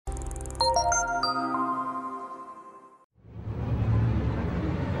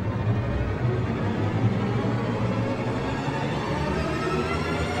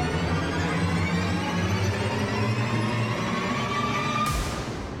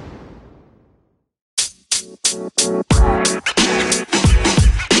Hey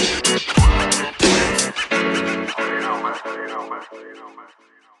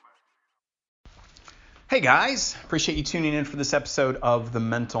guys, appreciate you tuning in for this episode of The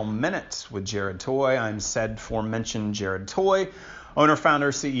Mental Minute with Jared Toy. I'm said aforementioned Jared Toy, owner,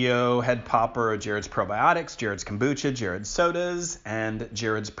 founder, CEO, head popper of Jared's Probiotics, Jared's Kombucha, Jared's Sodas, and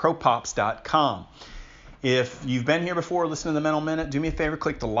Jared's Propops.com. If you've been here before, listen to The Mental Minute, do me a favor,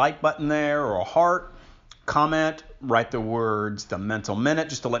 click the like button there or a heart, comment, write the words The Mental Minute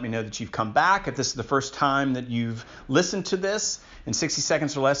just to let me know that you've come back. If this is the first time that you've listened to this, in 60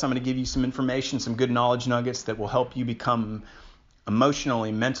 seconds or less, I'm going to give you some information, some good knowledge nuggets that will help you become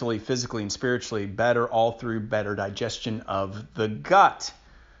emotionally, mentally, physically, and spiritually better, all through better digestion of the gut.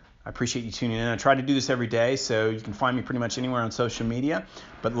 I appreciate you tuning in. I try to do this every day, so you can find me pretty much anywhere on social media,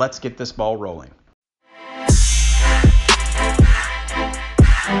 but let's get this ball rolling.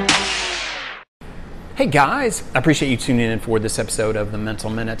 Hey guys, I appreciate you tuning in for this episode of The Mental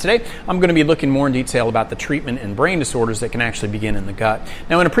Minute. Today, I'm going to be looking more in detail about the treatment in brain disorders that can actually begin in the gut.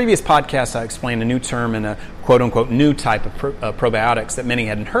 Now, in a previous podcast, I explained a new term and a quote-unquote new type of probiotics that many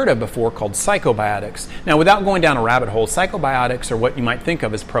hadn't heard of before called psychobiotics. Now, without going down a rabbit hole, psychobiotics are what you might think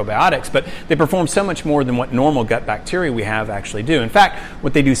of as probiotics, but they perform so much more than what normal gut bacteria we have actually do. In fact,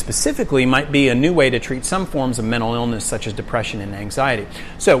 what they do specifically might be a new way to treat some forms of mental illness such as depression and anxiety.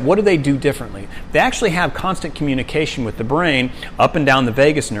 So, what do they do differently? They actually have constant communication with the brain up and down the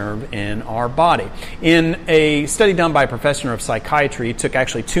vagus nerve in our body. In a study done by a professor of psychiatry, he took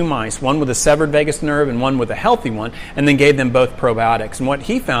actually two mice, one with a severed vagus nerve and one with a healthy one, and then gave them both probiotics. And what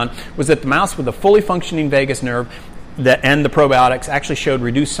he found was that the mouse with a fully functioning vagus nerve and the probiotics actually showed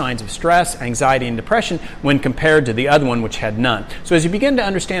reduced signs of stress, anxiety, and depression when compared to the other one, which had none. So as you begin to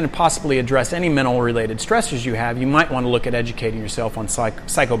understand and possibly address any mental-related stressors you have, you might want to look at educating yourself on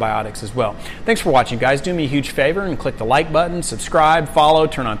psychobiotics as well. Thanks for watching, guys. Do me a huge favor and click the like button, subscribe, follow,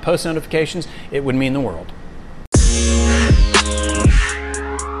 turn on post notifications. It would mean the world.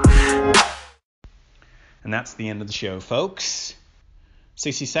 And that's the end of the show, folks.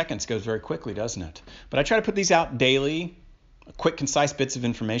 60 seconds goes very quickly, doesn't it? But I try to put these out daily, quick, concise bits of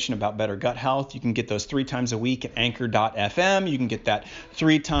information about better gut health. You can get those 3 times a week at anchor.fm. You can get that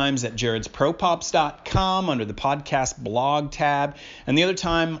 3 times at jaredspropops.com under the podcast blog tab. And the other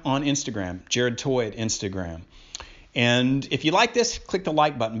time on Instagram, Jared Toy at Instagram. And if you like this, click the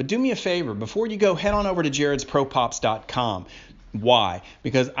like button. But do me a favor, before you go, head on over to jaredspropops.com. Why?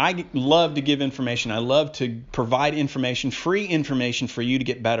 Because I love to give information. I love to provide information, free information for you to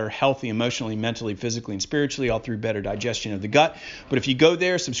get better, healthy, emotionally, mentally, physically, and spiritually, all through better digestion of the gut. But if you go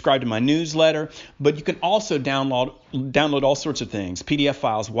there, subscribe to my newsletter. But you can also download all sorts of things, PDF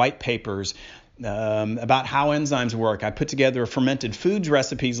files, white papers, about how enzymes work. I put together a fermented foods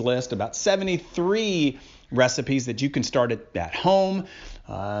recipes list, about 73 recipes that you can start at home.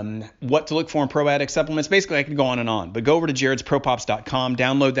 What to look for in probiotic supplements. Basically, I could go on and on. But go over to jaredspropops.com,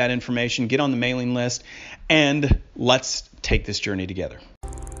 download that information, get on the mailing list, and let's take this journey together.